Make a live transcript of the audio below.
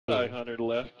Jedi Hunter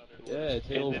left. Yeah, it's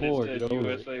Halo and then 4. it Get said over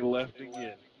USA left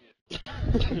again.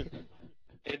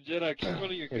 And Jedi, keep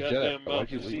running your Hey, goddamn Jedi, mouth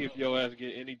why'd you to see leave? if your ass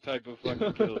get any type of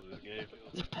fucking kills this game.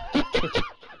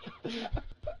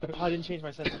 Oh, I didn't change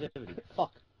my sensitivity.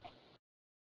 Fuck.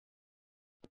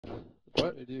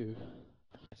 What? I do.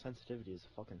 My sensitivity is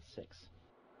fucking 6.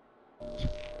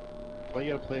 Why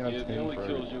you gotta play on Yeah, 10 the only for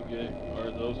kills you'll get are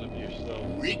those of yourself.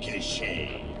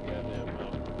 Ricochet. Goddamn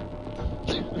mouth.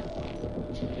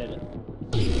 Did it.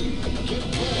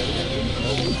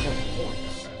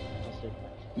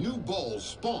 New balls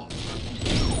spawned.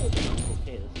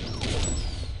 Okay, this is...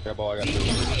 Yeah, ball, I got The two.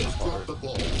 enemy has dropped the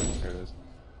ball. There it is.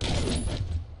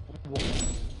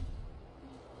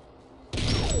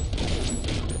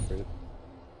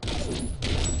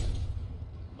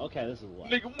 Okay, this is what?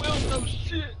 Nigga, Will, no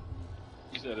shit!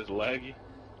 You said it's laggy?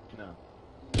 No.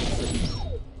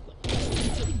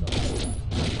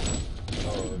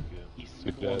 Oh, okay. He's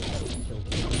Good dead.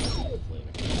 killed him.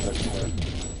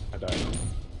 I died.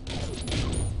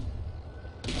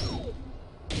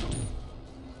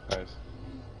 Nice.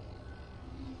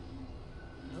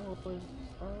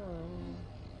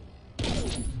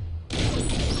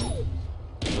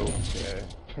 Okay.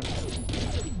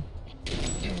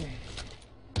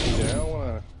 Yeah, I don't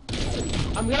wanna...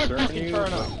 I'm gonna fucking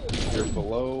turn up. You're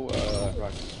below,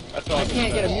 rock. That's all I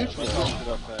can't get a mutual.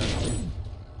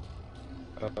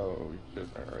 Oh, you should,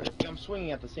 alright. I'm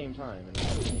swinging at the same time and I'm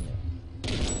hitting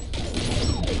it.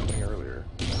 Something earlier.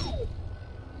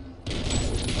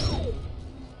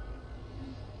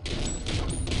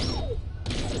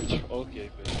 Okay,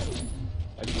 baby.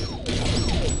 I did.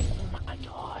 Oh my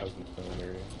god. I was in the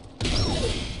area.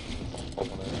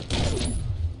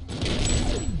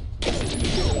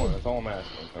 That's all I'm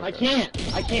asking. Okay.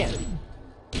 I can't.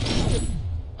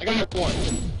 I got one.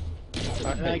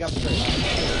 And then I got three.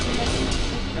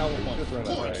 Now You one. should run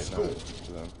that right now.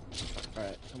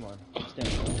 Alright, come on.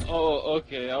 Stand. Oh,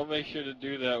 okay, I'll make sure to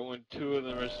do that when two of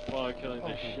them respond, killing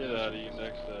the shit out of you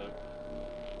next time.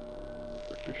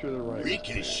 For sure they're right.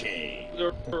 Ricochet.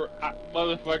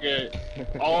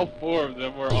 Motherfucker, all four of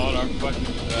them were on our fucking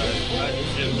side.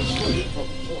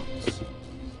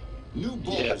 New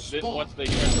balls Yeah, then spawned. once they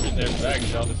turned them in their back,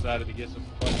 y'all decided to get some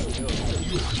fucking kills.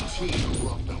 Your team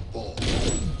dropped the ball.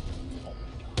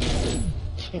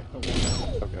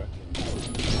 Okay.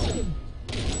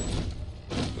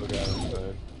 Still got it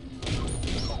inside.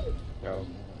 Got him.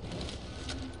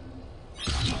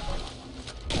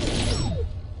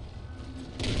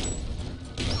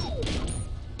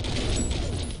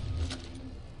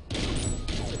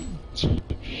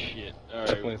 Shit. Alright.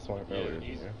 Definitely swung Yeah, earlier.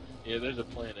 he's- Yeah. Yeah, there's a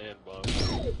plant and bomb. That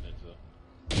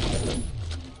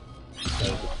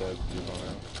was the dead dude on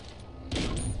out.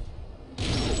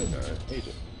 Alright,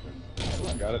 agent.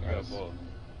 Got it, Got a nice. ball.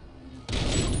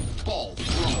 Ball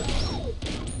thrown.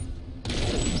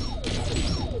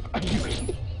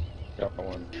 Got the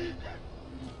one.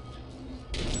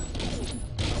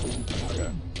 Okay.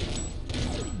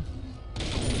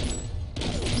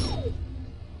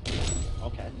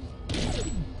 Okay.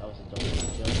 That was a double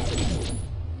kill.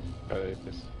 Got it,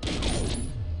 this.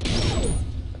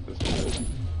 Got this good.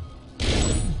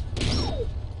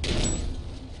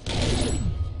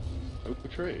 Oh, the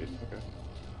trade. Okay.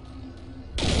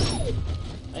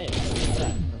 Hey, what's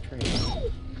that? No trade.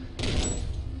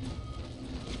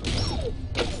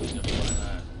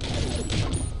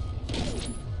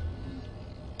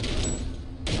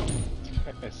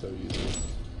 It's so useless.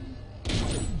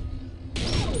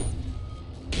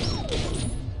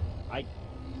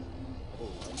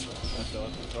 That's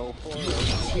awesome. So for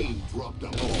Your team dropped the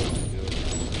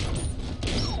ball.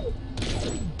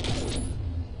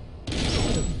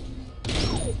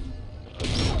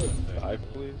 Five,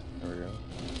 please. There we go.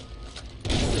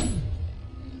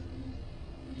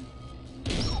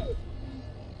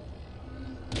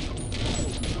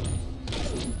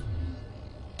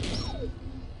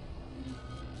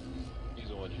 he's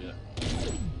a one shot.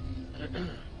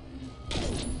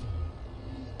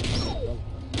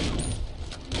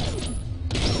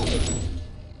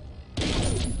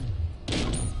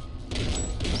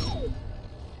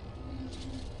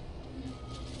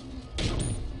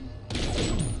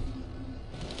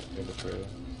 Get the trade.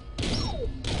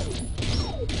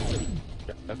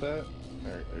 Got that?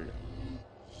 There you go.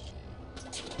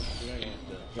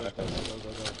 Go, go, go, go,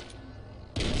 go.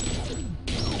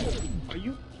 Are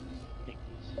you?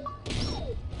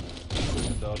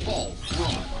 Dog. Ball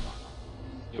thrown.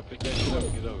 Yo, pick that shit up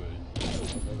and get over it. Go,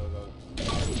 go, go, go.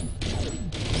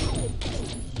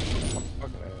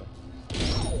 Fucking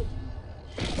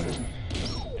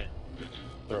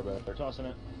Throw back there. Tossing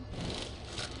it.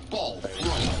 Ball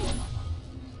thrown.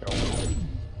 Go.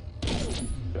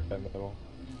 that middle.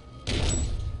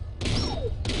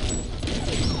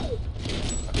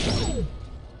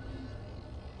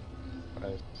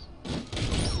 Nice.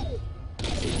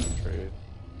 Trade.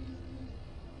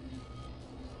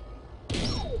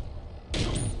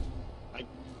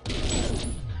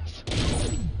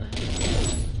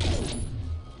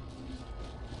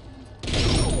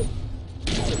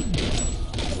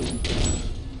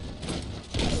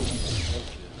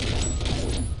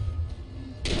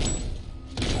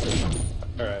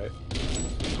 Alright.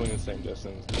 Between the same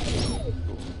distance.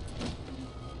 Cool.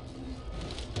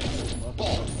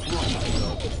 Ball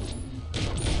thrown.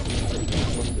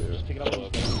 Just pick it up.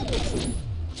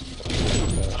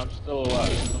 I'm still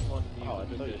alive. Someone needs Oh, I to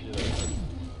pick thought that you- shit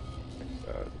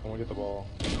up. I want to get the ball.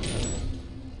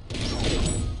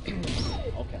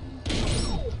 Okay.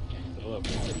 Still up.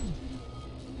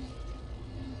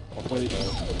 I'll play Ball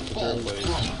fair play.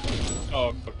 thrown.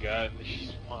 Oh, for God, she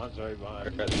spawns right I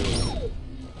behind me. got two.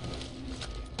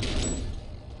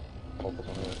 Ball was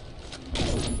on it.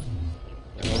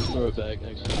 I'll throw it back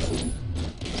next time.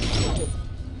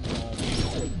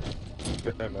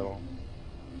 Get that middle.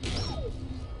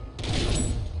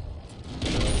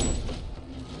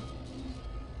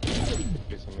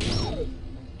 Get some easy.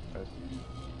 Nice.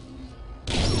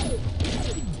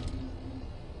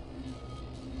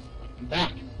 I'm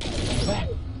back. I'm back.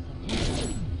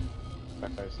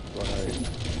 Nice. Run right.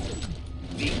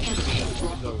 The enemy has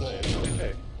dropped the ball.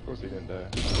 Hey, of course he didn't die.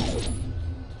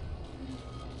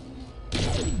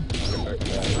 Get back in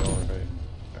that middle, right?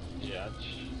 Yeah,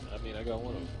 I mean, I got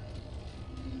one of them.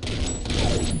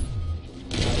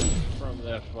 From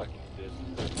that fucking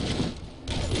distance.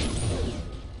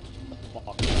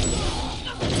 Fuck.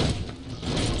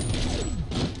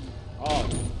 Oh.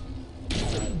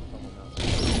 Someone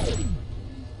else.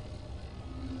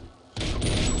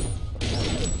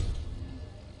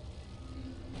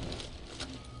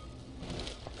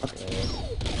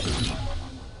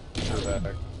 Throw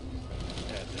back.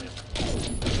 Yeah,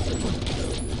 damn.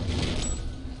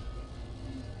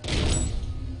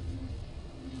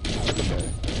 Okay.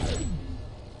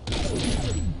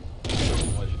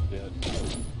 What you did.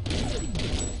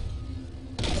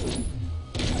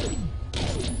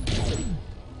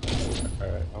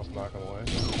 Alright, I'll knock him away.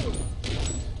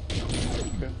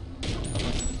 Okay.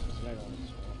 Alright,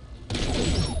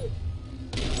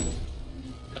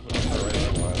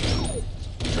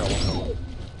 got one more.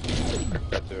 I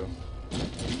got two.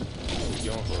 Keep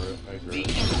going for it. Nice, The right?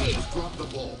 enemy has dropped the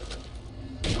ball.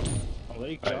 Oh, there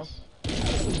you go. Nice.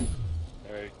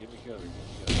 Alright, give me cover, give me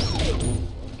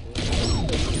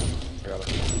I got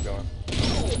him. Keep going.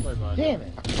 cover. Right behind you. Damn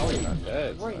it. How are you not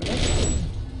dead? Right son? next to me.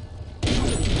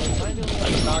 I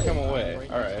can knock him away.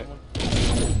 Right Alright. next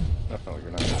to No,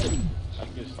 you're not. I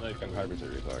can get sniped. Fucking hybrids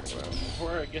are you talking about?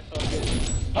 Before I guess I'll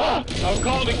get... Ah! I'm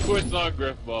calling it quits on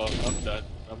Grifball. I'm done.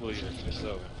 I'm leaving. It's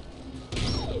over.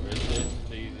 It's over. It's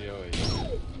the easy way.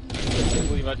 I can't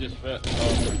believe I just failed.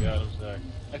 Oh my God, I'm sorry.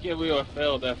 I can't believe I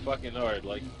failed that fucking hard.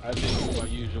 Like, I didn't do my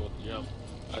usual jump.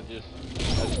 I just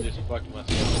fucked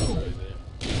myself up right there.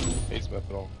 Ace middle.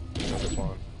 Go this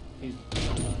one. He's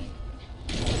not dying.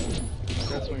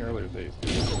 That swing earlier with Ace.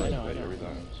 Dude. I Right know, I there know. every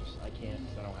time. It's just, I can't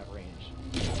because I don't have range.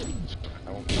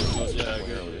 I won't do Oh, it. yeah, I Swing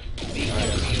got earlier. you. The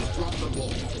enemy has dropped the ball.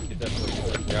 Get that play.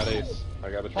 I got Ace. I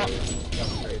got a trade. That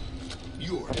was great.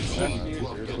 Your That's team serious,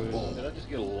 dropped the seriously. ball. Did I just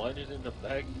get lunged in the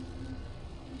back?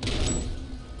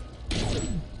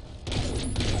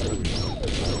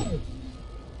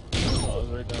 Oh, I was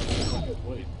right down the fucking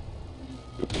plate.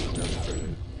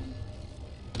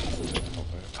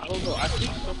 I don't know. I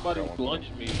think somebody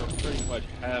lunged me from pretty much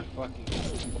half fucking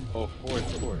fourth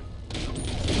court.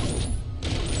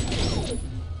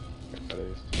 Got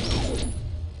Ace.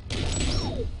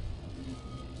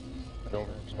 Don't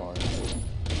spawn.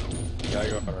 Gotta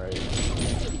go on right.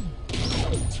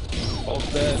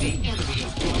 All's dead. The enemy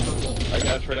has dropped the ball. I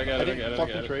got a trade. I got I it. I didn't got it. I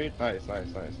fucking got it. trade. Nice, nice,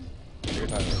 nice. Clear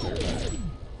time, clear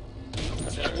time.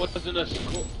 That wasn't a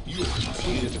score. Your You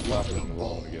team need to flop it in the dropped the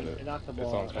wall ball. to get it. They knocked the It's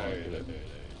ball on out. spawn to get it.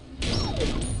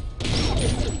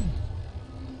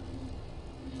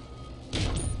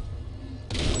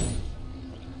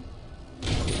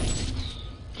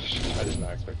 I did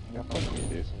not expect that. Fuck me,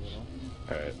 dude.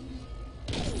 Alright.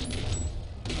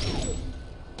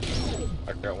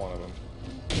 I got one of them.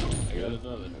 I got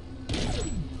another.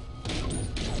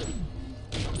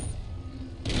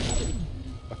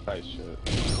 Nice shit.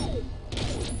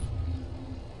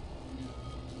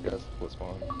 Guys, split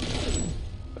spawn.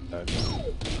 Died.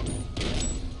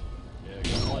 Yeah, I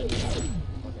got one.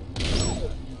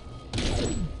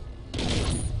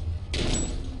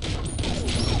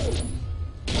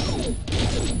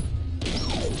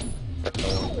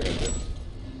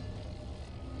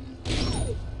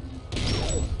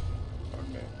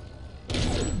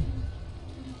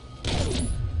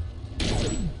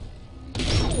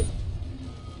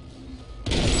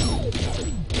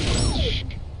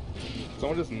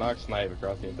 Someone just knocked Snipe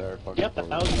across the entire fucking Yep, that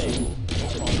board. was me.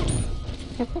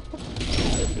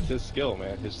 It's his skill,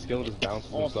 man. His skill just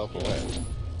bounces himself away.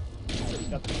 He's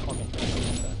got the fucking thing.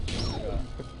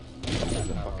 He's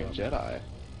a fucking Jedi.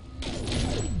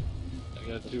 I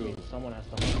got two. Someone has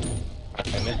to.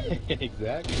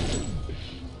 Exactly.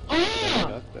 I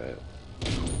got that.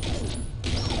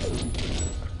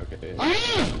 Okay.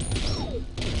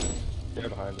 Get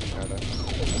behind us, kinda.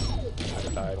 I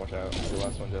died, watch out. Your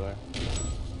last one, Jedi.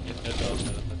 Yeah, that's all.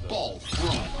 Ball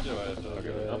thrown.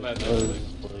 Okay. I'm at that I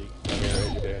place. mean,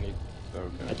 right here, I need... I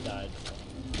Okay. died.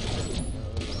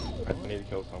 I need to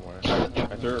kill somewhere. I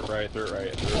threw it right, I threw it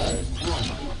right.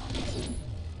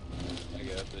 I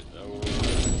got it. No.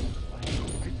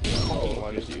 Oh, why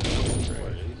did you?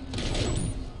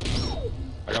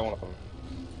 I got one of them.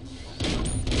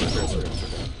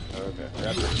 Okay. I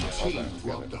got three. Team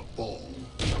dropped the ball.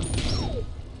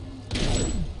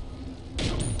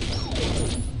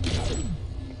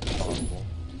 Possible.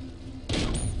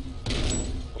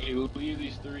 Wait, we'll leave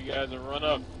these three guys and run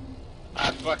up.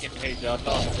 I fucking hate y'all.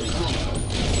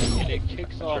 And it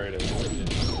kicks off. Straight in.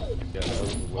 Yeah, that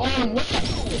was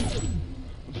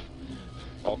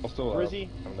I'll still Where is he?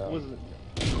 I'm down. Was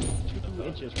 2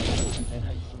 inches from me, and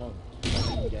I swung.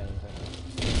 Didn't get anything.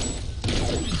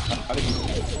 How did you...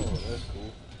 Oh, that's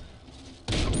cool.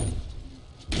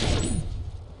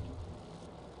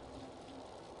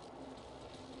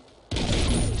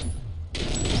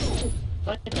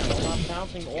 Stop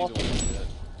bouncing off of me.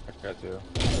 I got to. I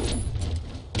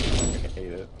fucking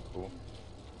hate it. Cool.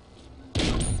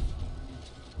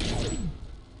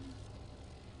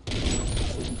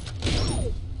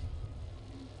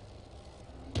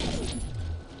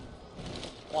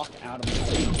 Walk out of me.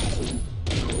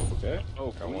 Okay.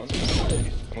 Oh, Got one. please. I'm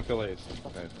gonna kill Ace.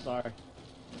 Okay. Sorry.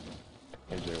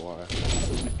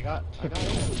 AJY. I got it.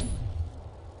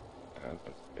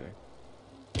 That's kidding.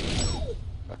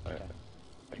 I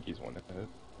think he's one to hit.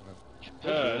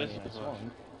 This I is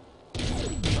swung.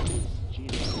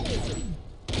 Jesus.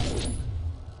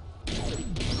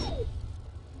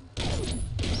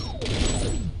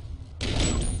 Yeah,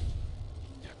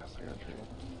 I got triple.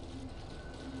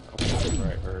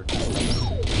 Right, heard.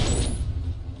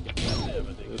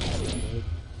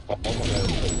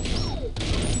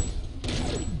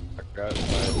 I got it.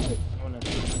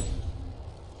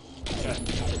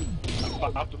 I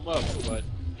popped him up, but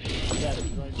Yeah,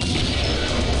 he's right.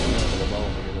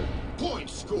 Point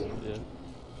score.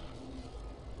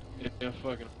 yeah,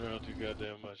 fucking around too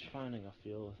goddamn much. Finding a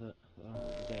feel with it.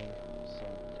 Getting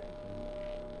some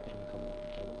getting a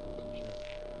couple shit.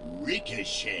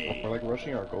 Ricochet. We're like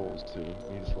rushing our goals too.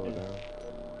 We need to slow it down.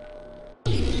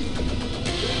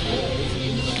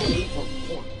 For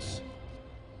points.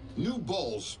 New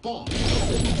ball spawned.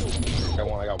 Got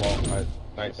one, I got ball.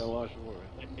 Nice. I lost your word.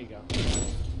 There you go.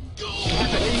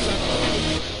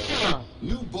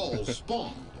 New ball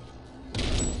spawned.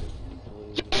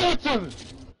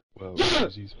 Well, what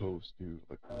is he supposed to?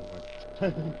 Like,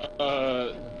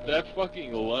 That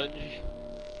fucking lunge,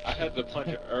 I had to punch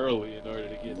it early in order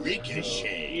to get it.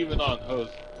 Ricochet. Even on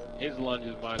host, his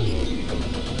lunges might as well be host.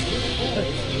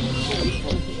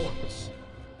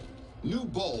 New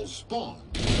ball spawned.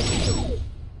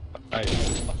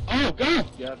 nice. Oh, God!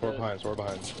 Sword behind, sword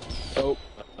behind. Oh,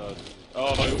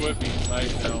 it would be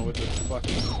nice now with the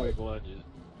fucking quick lunges.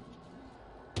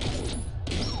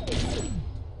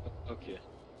 Okay.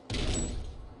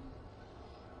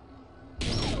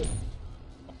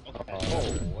 Oh,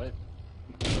 what?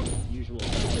 Usual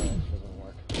doesn't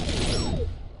work.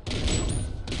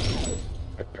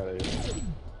 I got it.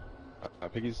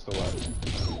 Piggy's still left.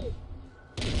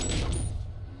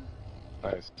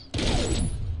 Nice.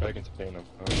 Gotta contain him.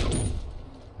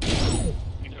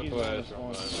 Dirty one,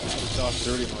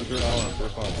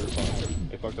 first one.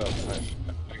 They fucked up. Nice.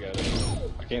 I got it.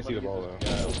 I can't see the ball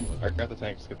though. I got the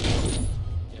tank, skip the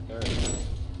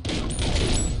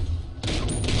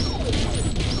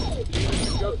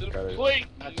Go to the Got it. plate!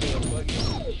 I did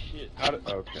fucking shit. How did...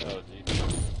 Okay. Oh, geez.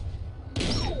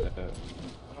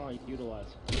 Oh,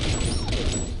 utilize.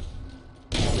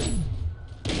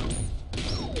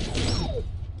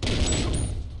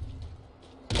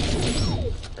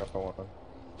 Got one.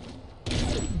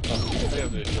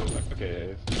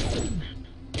 Okay,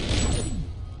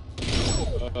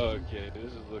 okay,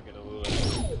 this is looking a little...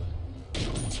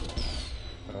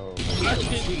 Oh. I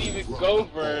didn't even go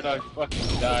for it, I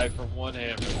fucking died from one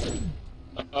hammer.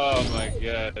 Oh my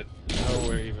god,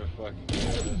 nowhere even fucking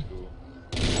near, that's cool.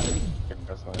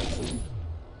 That's fine.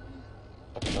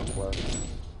 One left.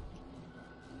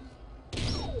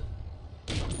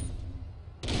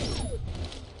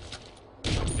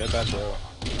 Get that, bro.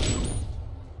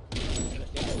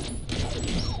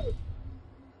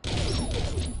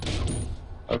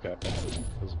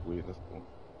 bleeding. That's cool.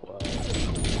 Wow.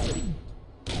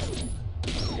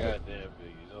 Goddamn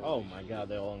biggies. Oh my god,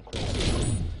 they're all enclosed.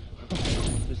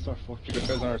 Just start You fortress.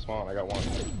 guys aren't spawn. I got one.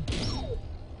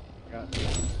 I got.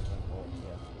 Oh,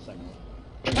 yeah, the second one.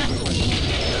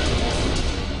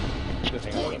 Just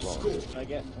hang on Point that ball. score. Did I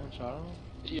get one shot on him?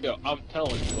 Yeah, I'm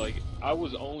telling you, like, I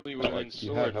was only within Like, you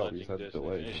sword had help, lunging you just had to distance,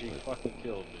 delay. and she fucking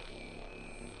killed me.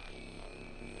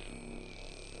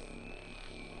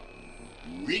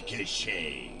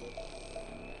 Ricochet.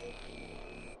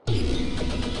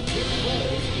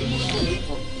 Balls in play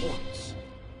for points.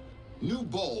 New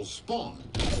balls spawn.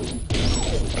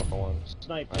 Got one.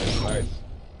 Sniper. Nice, nice.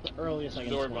 The earliest I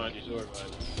can Sword snipe. mind you, sword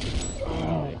mind you.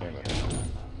 Oh, Damn it. my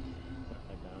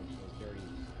down. She was dirty.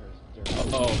 Dirty.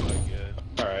 Oh my god.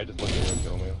 Alright, just let me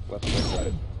kill me. Left and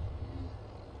right.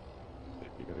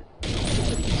 You gotta...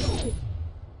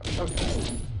 Okay.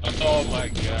 Oh my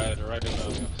god, right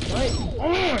about Snipe! Oh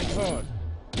my god!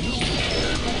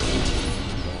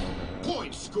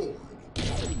 Point scored.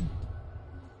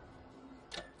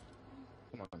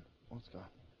 Come on, let's go.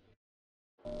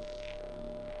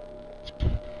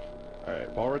 Alright,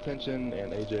 ball retention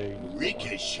and AJ needs to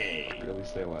Ricochet. really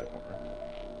stay alive more.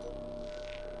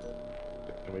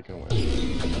 And we can win. Get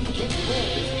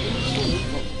balls in play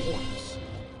for points.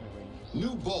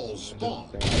 New balls spawn.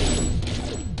 Mine.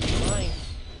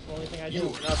 It's the only thing I do. You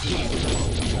Alright, that's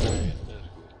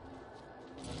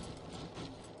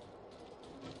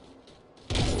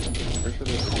Pretty sure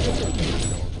there's a goal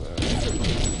going for that.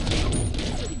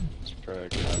 Let's try to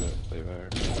grab it, stay there.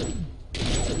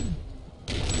 good.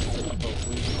 Oh,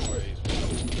 please don't worry.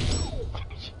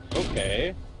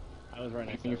 Okay. I was right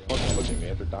next to You everyone. fucking look at me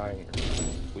after dying or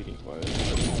bleeding twice.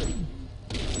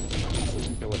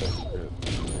 Kill it, it's good.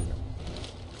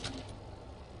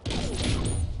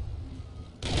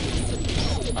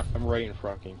 I'm right in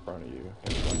fucking front of you.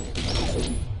 In front of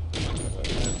you.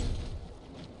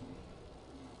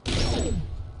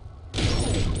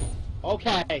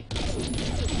 Okay!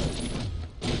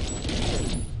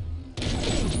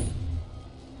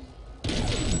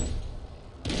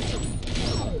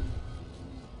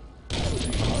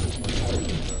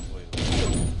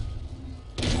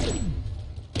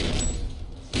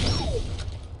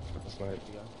 Snipe.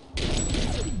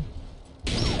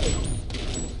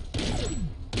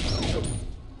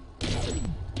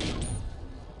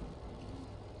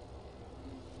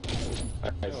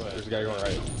 Nice. There's a guy going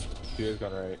right. Two guys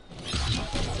going right.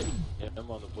 Yeah, I'm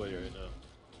on the play right now.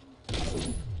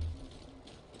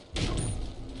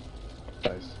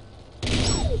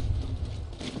 Nice.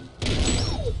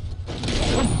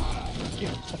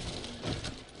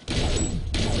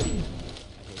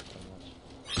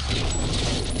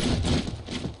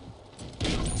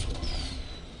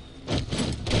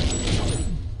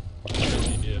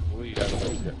 Yeah, please.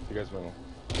 You guys middle.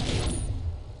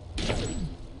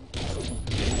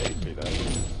 HP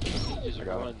that. Just I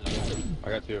got run. I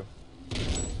got two.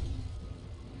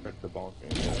 Tried the bonk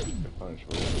and get punished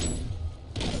for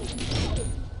it.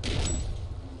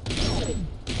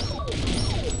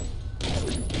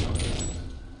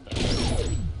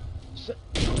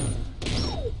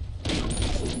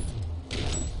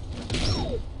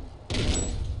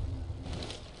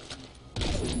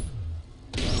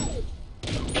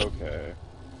 Okay.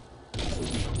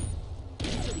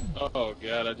 Oh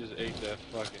god, I just ate that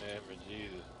fucking hammer,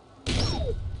 Jesus.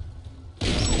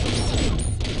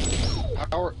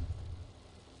 How are...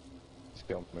 He's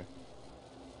killing me.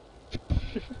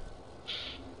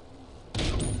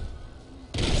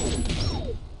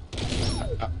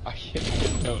 I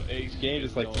can't... No, Ace Game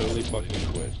just like totally fucking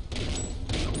switched.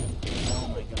 Oh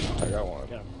my god. I got one.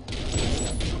 Get him.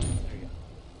 There you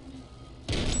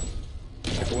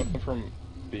I went from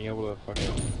being able to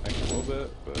fucking act a little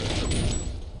bit, but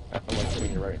I'm like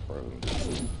swinging right in front of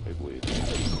them. They bleed. go.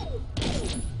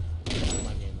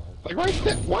 My game the whole Like right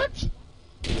there, what?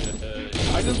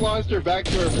 Yeah, I just launched her back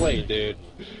to her blade, dude.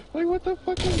 Like what the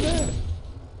fuck is that?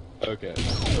 Okay,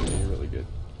 you're really good.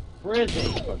 Where is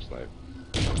he? Punch snipe.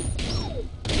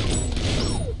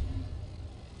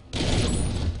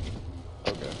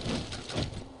 Okay.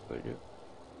 Take it.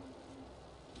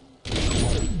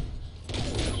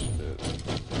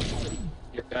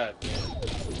 Shit. God damn.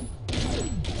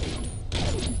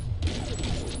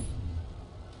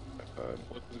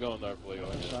 What's going on, play on?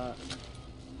 One shot.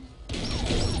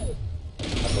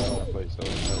 I don't want to play, so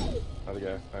another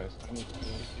guy. Nice.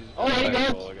 Oh, hey,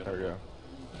 Nice. guys! There we go.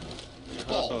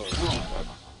 Ball drop.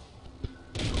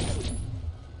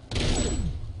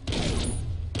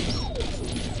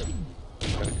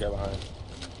 Got a guy behind.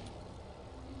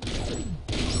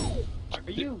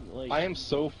 Are you, like... I am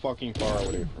so fucking far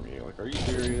away from you. Like, are you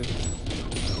serious?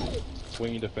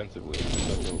 swinging defensively.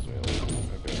 That kills me.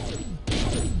 Okay.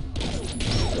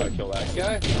 Did I kill that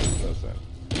guy? No sense.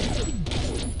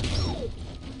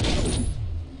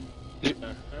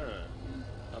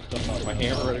 My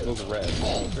hammer reticle's red.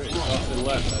 Oh, great. Toss to the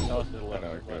left. I tossed to the left. I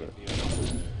know, I got it.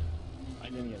 I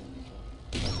didn't get it.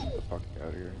 Get the fuck out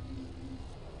of here.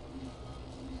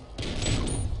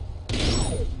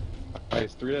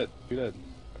 Nice, 3 dead. 2 dead.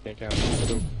 I can't count.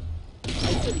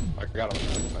 I got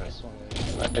him. Nice.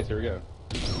 Nice, here we go.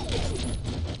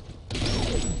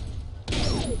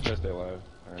 Try to stay alive.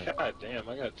 Alright. God damn,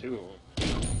 I got 2 of them.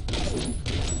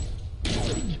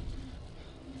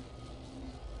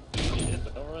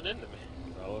 Shit, don't run into me.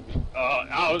 Oh,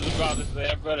 I was about to say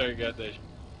I better get this.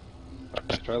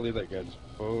 Try to leave that guy.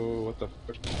 Oh, what the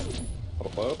fuck?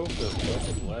 Hello?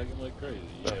 It's lagging like crazy.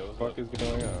 What the fuck is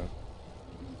going on?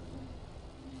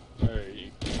 Alright,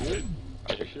 you good?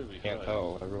 I You should be can't fine.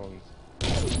 tell. Everyone's.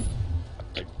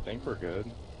 I think we're good.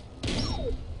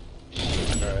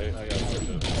 Alright. I got pushed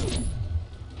up.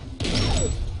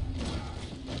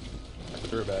 I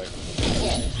threw it back.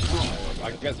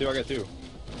 I got 2, I got 2.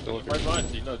 Still looking. Right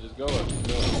behind you, no, just go up. Just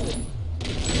go up.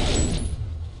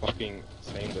 Fucking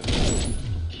same this.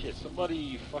 Shit,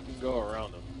 somebody fucking go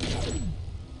around them.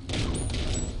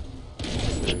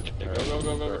 Dude. Go, go, go,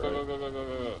 go, go, go, go, go, go, go,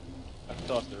 go. I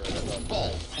tossed it right, I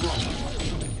tossed it.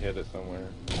 Hit it somewhere.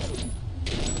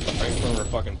 Right in front of our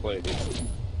fucking plate.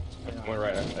 I went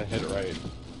right, I hit it right.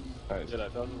 Nice. Did I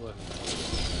toss it?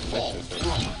 Nice shit,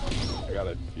 I got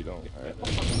it if you don't. Alright.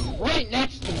 Right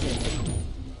next to me!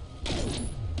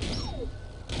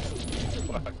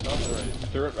 Fuck, toss it right. I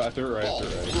threw it right, I threw it right.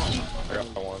 I got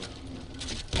my one.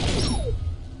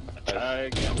 I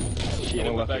got shit, it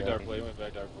went left back to our again. plate, it went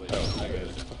back to our plate. Oh, I got it.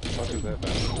 what the fuck is that,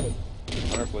 man?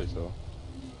 On our plate still.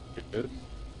 You good?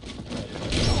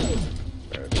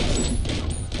 Alright.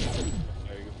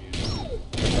 Very good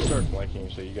music. I'll start flanking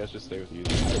and shit. You guys just stay with you.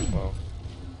 Well.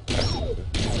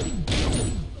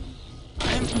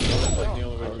 I'm Like the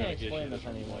only way I we're can't gonna get explain you this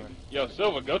anymore. Yo,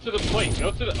 Silva, go to the plate,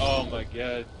 go to the. Oh my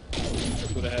god.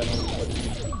 That's what I had on the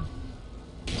plate.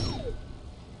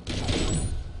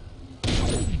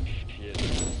 Shit.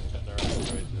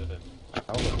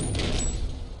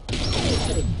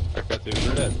 I got 2.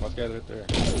 They're dead. Most guys right there.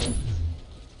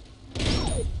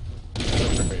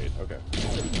 Great. Okay.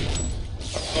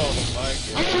 Oh my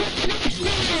god.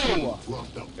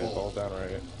 Dropped the Okay, ball. falls down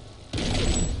right.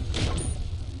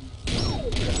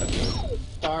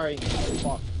 Sorry.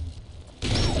 Fuck.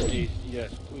 Please,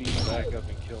 yes, please back up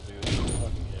and kill me with this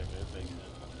fucking hammer. It makes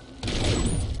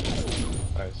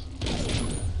sense. Nice.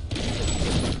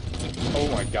 Oh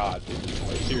my god, dude.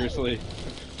 Like, seriously?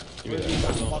 Give me Where's that. he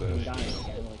That's fucking it. dying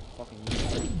again? Like, fucking...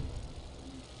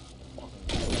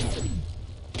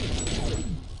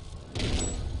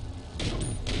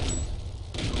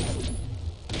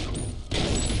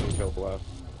 He killed left.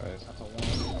 Nice. That's a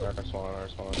 1. Our spawn, our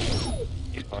spawn.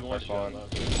 It's Our one spawn.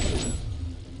 shot.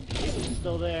 He's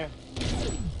still there.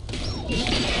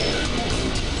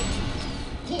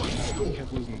 Point I score.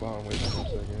 kept losing the bomb way too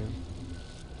much that game.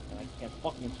 And I can't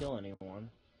fucking kill anyone.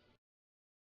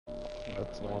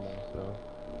 That's normal, so.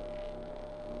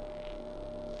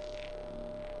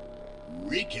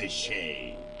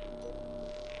 Ricochet.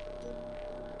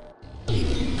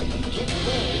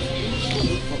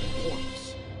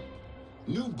 Points.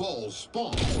 New balls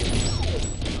spawn.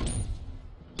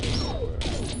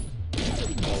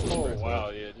 Oh wow,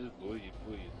 yeah, just bleed,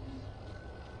 please.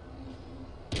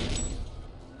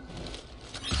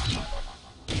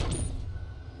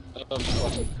 Of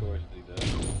fucking course they do.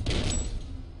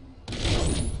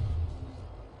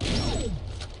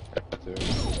 Got 2.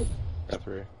 Got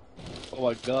 3. Oh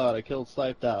my god, I killed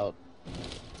Sniped Out.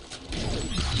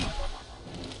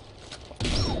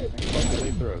 What did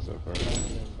they throw so far?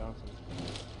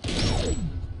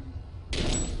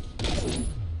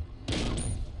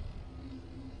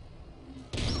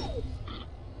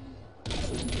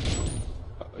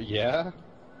 Yeah?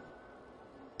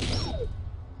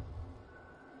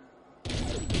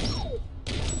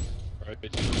 Right.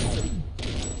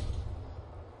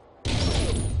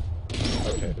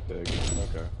 Okay, big.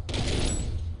 Okay.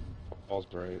 Ball's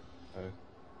bright. Okay.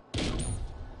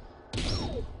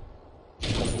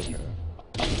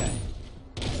 Okay.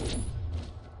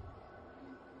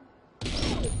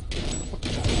 What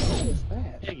is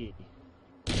that? Piggy.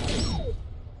 Get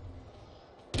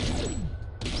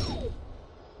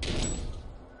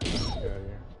out of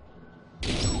here.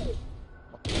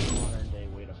 Modern day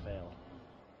way to fail.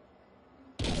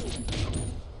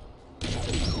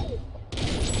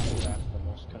 That's the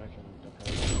most connection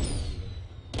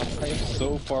I am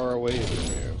so far away from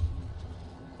you.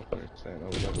 I don't understand. Oh,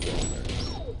 we got the ball there.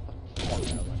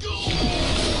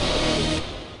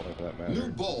 that matter. New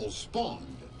balls spawned.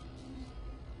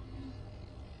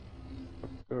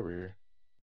 Go over here.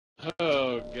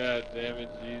 Oh, god damn it,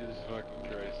 Jesus fucking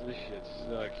Christ. This shit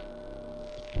sucks.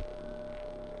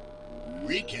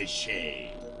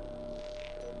 Ricochet.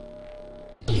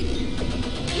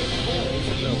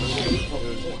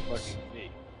 Fucking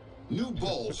me. New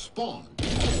balls spawned.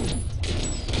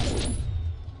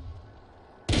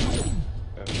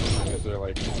 I guess they're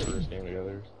like the first game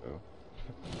together,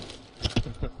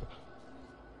 so.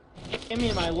 Give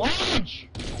me my lunch!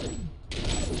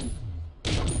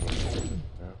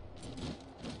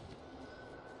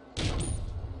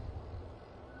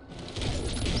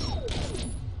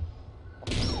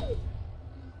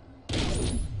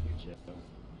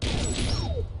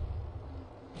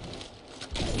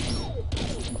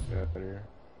 Get out of here.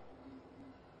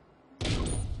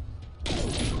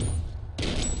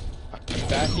 I'm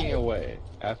backing away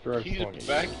after I've swung He's at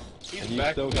back. you. He's And you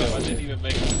back. still No, kill I me. didn't even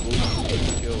make him believe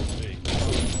he killed me.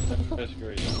 That's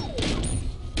great.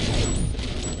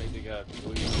 Make the guy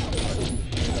believe he fucked this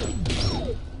shit up.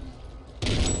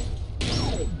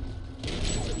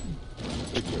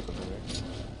 Big kill for me.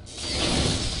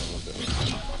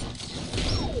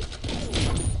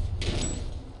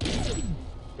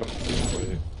 Go.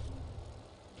 Wait.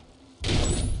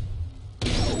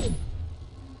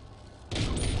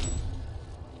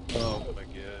 Oh my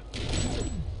god.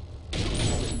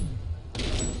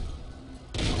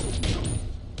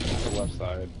 The left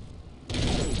side.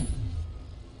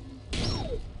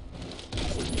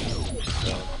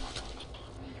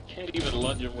 Can't even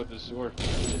lunge him with the sword.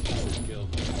 Just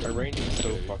killed him. My range is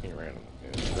so fucking random.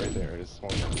 It's right there. It just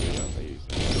swung at me on the use.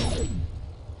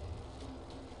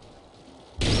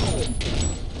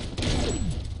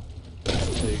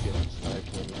 They get sniped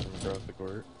from across the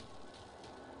court.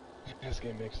 This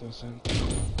game makes no sense.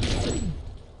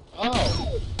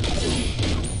 Oh!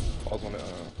 Balls on it.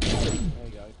 There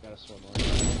you go, gotta swim more.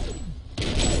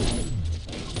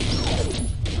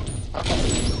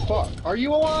 Fuck! Are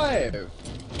you alive?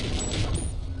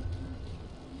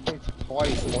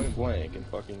 Twice point blank and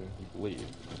fucking leave.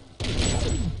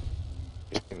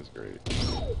 This game is great.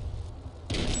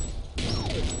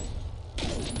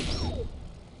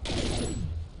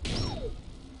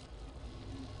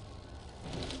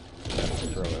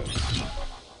 Throw it.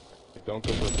 Don't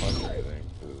go for a punch or anything.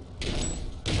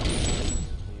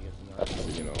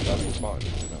 'Cause you know, that'd be fun,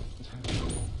 you know.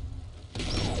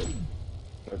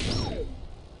 That's great.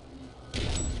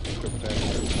 Go for 10.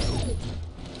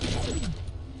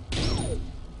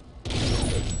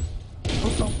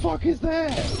 What the fuck is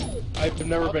that? I've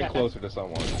never been closer to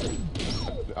someone.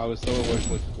 I was so away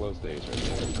with the close days right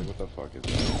there. Like, what the fuck is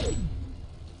that?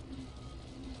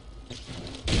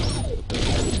 Okay.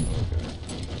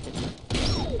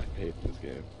 I hate this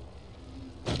game.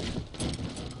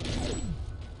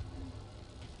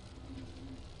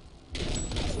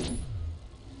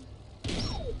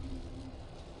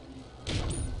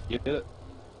 You did it.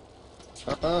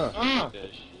 Ah!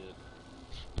 That shit.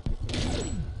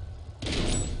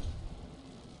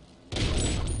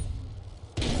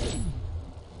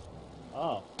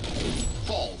 Oh.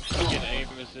 Balls Fucking spawned.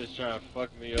 Amos is trying to fuck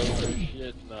me over and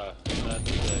shit. Nah, not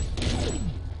today.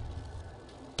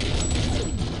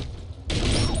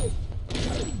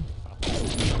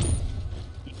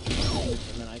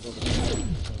 And then I go to the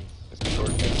It's a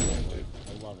short game, dude.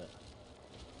 I love it.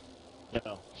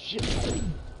 No. Shit.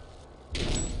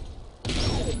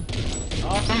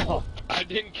 Oh! I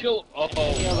didn't kill. Oh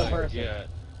Any other my person. god.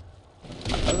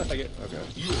 How did I get? Okay.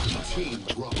 Your team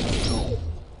dropped the ball.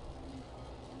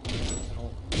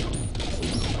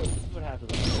 What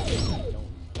happens when I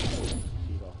don't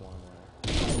feed off one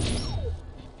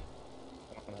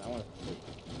I want to sleep.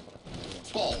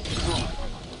 Balls spawned.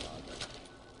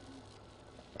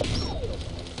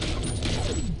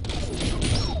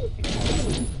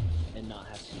 And not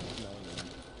have to be smelling them.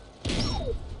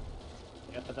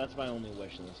 Yeah, but that's my only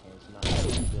wish in this game, is not to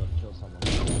be able to kill someone.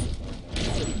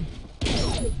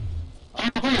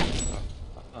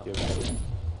 Give it.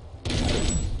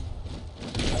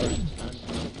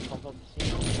 Pump up the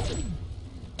scene.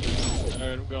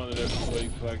 Alright, I'm going to that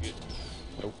sleep. Fuck it.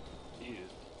 Nope.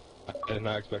 Jesus. I did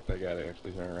not expect that guy to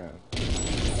actually turn around.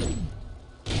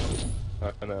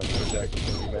 I know, Jackson's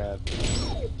gonna be mad.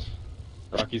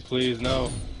 Rockies, please, no.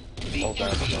 The Hold down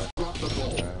the enemy block. dropped the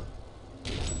ball. Down.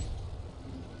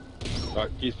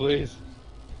 Rockies, please.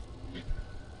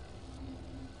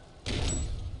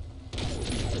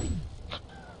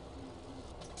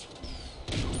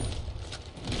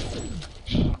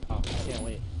 Oh, can't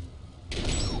wait.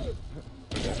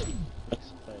 Okay.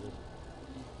 Excited.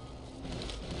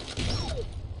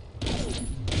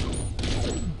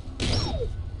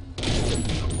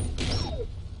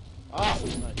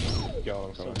 Yo,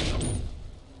 I'm coming.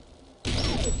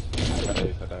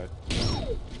 Nice, I died.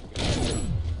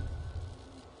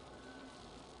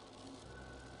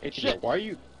 Hey, shit, why are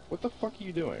you... What the fuck are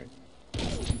you doing?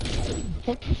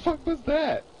 What the fuck was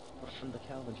that? From the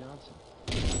Calvin Johnson.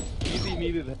 Easy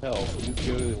needed help. You just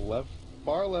go to the left,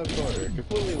 far left corner,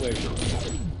 completely away from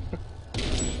him.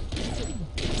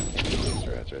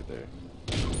 Strats right there.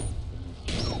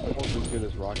 Almost as good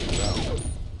as Rocky Road.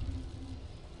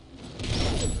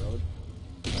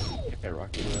 Yeah,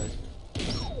 Rocky Road.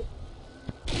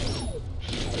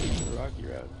 Rocky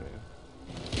Road, man.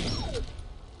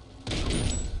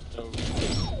 So,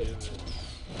 yeah,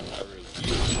 not really.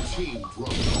 Your team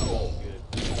dropped the ball.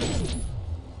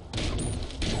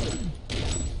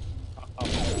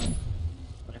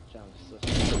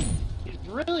 He's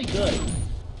really good.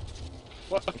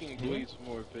 Fucking please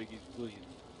more piggies, please.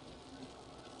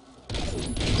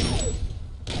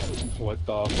 What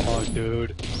the fuck,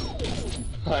 dude?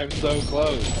 I'm so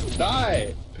close.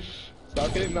 Die!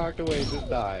 Stop getting knocked away, just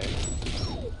die.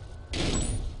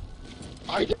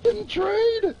 I didn't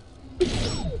trade!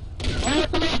 Oh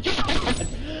my god!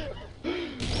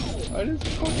 I just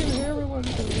fucking hammer one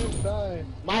so he didn't die.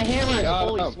 My hammer is Got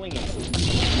fully him. swinging. My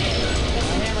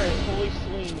hammer is fully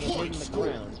swinging and hitting the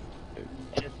ground.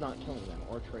 And it's not killing them,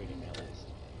 or trading at least.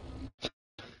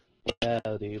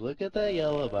 Wow, dude, look at that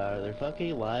yellow bar. They're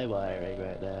fucking live-wiring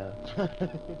right now.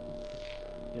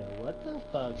 Yo, what the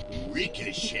fuck, dude?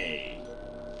 Ricochet.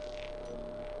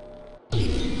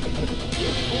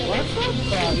 What the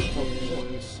fuck?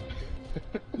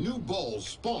 New balls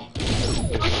spawned.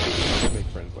 Make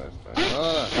friends last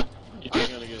time. You're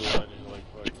gonna get a lot in like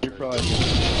fucking. You're probably.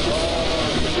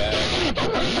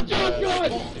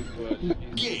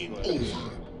 Game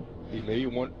over. Hey,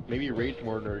 maybe Rage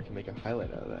Mortar can make a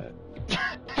highlight out of that.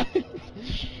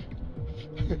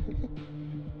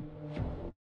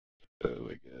 Oh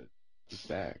my god. He's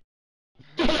back.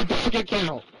 Bank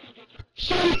account!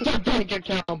 Show me the bank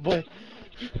account, boy!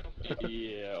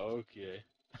 Yeah, okay.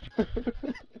 Oh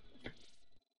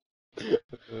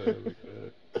my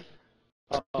god.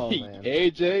 Oh man.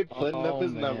 AJ putting up Oh,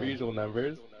 his man. usual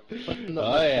numbers. Putting Oh,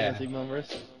 up my yeah. fancy numbers.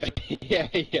 Yeah,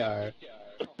 you are.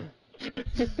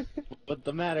 But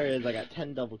the matter is, I got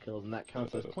 10 double kills, and that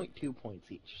counts as 0.2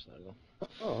 points each, so...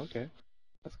 Oh, okay.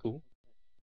 That's cool.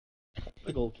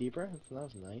 The goalkeeper, that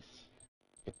was nice.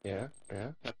 Yeah,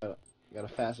 yeah. Got a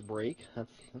fast break, that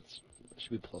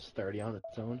should be plus 30 on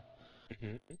its own.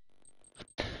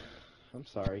 Mm-hmm. I'm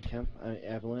sorry, Kemp.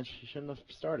 Avalanche, you shouldn't have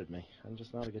started me. I'm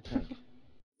just not a good tank.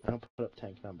 I don't put up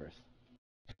tank numbers.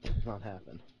 It does not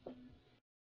happen.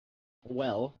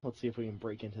 Well, let's see if we can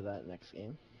break into that next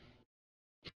game.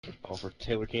 Oh, for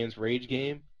Taylor Kane's Rage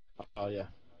game? Oh yeah.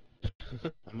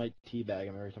 I might teabag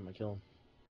him every time I kill him.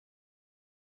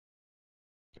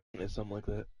 It's something like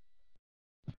that.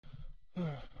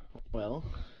 Well,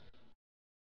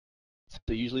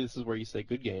 So usually this is where you say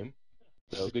good game.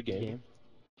 So good game.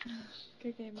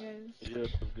 Good game, guys. Yeah,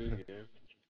 good game.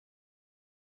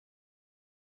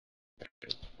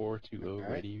 It's 4-2-0 Alright.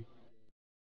 ready.